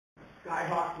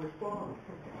Skyhawks with fun.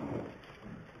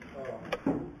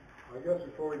 I guess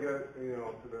before we get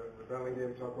to the Bentley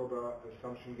game, talk about the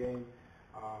Assumption game.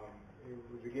 It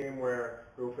was a game where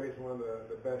we were facing one of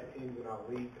the best teams in our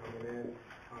league coming in,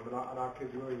 and our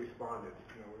kids really responded.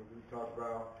 We talked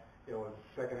about in the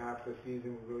second half of the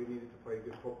season we really needed to play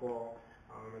good football,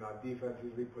 and our defense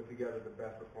really put together the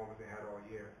best performance they had all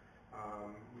year.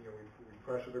 We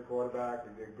pressured the quarterback.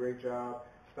 We did a great job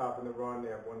stopping the run.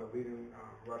 They have one of the leading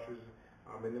rushers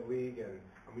in the league, and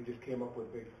we just came up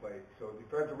with big plays. So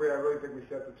defensively, I really think we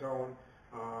set the tone,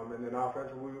 and then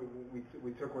offensively,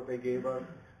 we took what they gave us.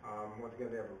 Once again,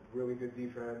 they have a really good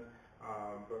defense,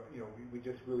 but we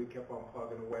just really kept on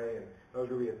plugging away, and that was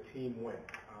really a team win.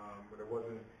 But it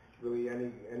wasn't really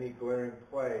any glaring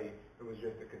play. It was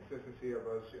just the consistency of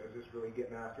us just really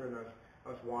getting after it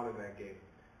and us wanting that game.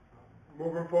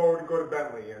 Moving forward, go to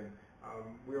Bentley, and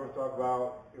we always talk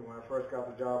about when I first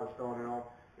got the job at Stonehill.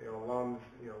 Alums,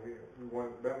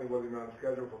 Bentley wasn't on the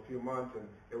schedule for a few months, and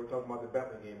they were talking about the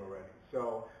Bentley game already.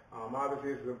 So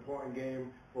obviously it's an important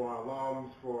game for our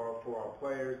alums, for our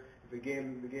players. It's a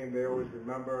game they always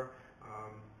remember.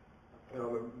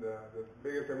 The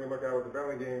biggest thing we look at with the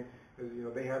Bentley game is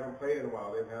they haven't played in a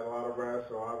while. They've had a lot of rest,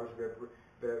 so obviously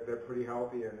they're pretty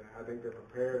healthy, and I think they're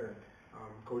prepared. And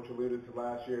Coach alluded to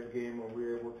last year's game when we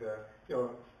were able to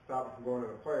stop them from going to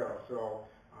the playoffs. So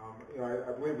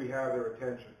I believe we have their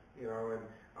attention,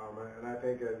 and I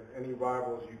think as any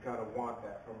rivals, you kind of want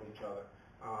that from each other.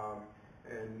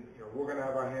 And we're going to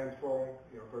have our hands full.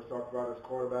 Coach talked about his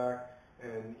quarterback,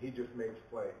 and he just makes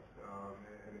plays,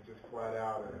 and it's just flat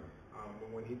out.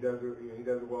 And when he does it, he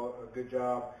does a good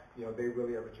job. They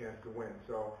really have a chance to win.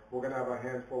 So we're going to have our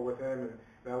hands full with him.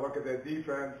 And I look at their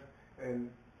defense, and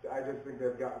I just think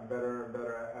they've gotten better and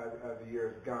better as the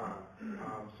year's gone.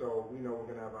 So we know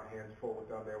we're going to have our hands full with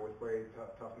them there with way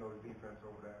tough-nosed defense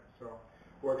over there. So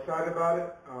we're excited about it.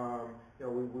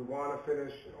 We want to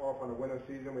finish off on a winning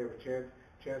season. We have a chance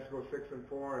to go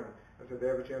 6-4, and I said they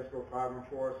have a chance to go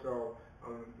 5-4. So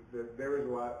there is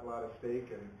a lot at stake,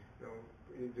 and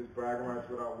just bragging rights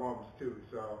with our alums too.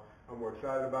 So we're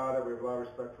excited about it. We have a lot of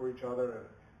respect for each other,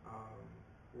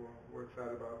 and we're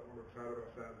excited about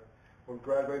Saturday. Well,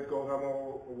 congratulations, Gold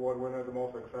Helmet Award winners. I'm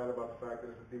also excited about the fact that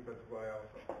it's a defensive guy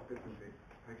also. Good to see.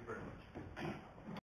 Thank you very much.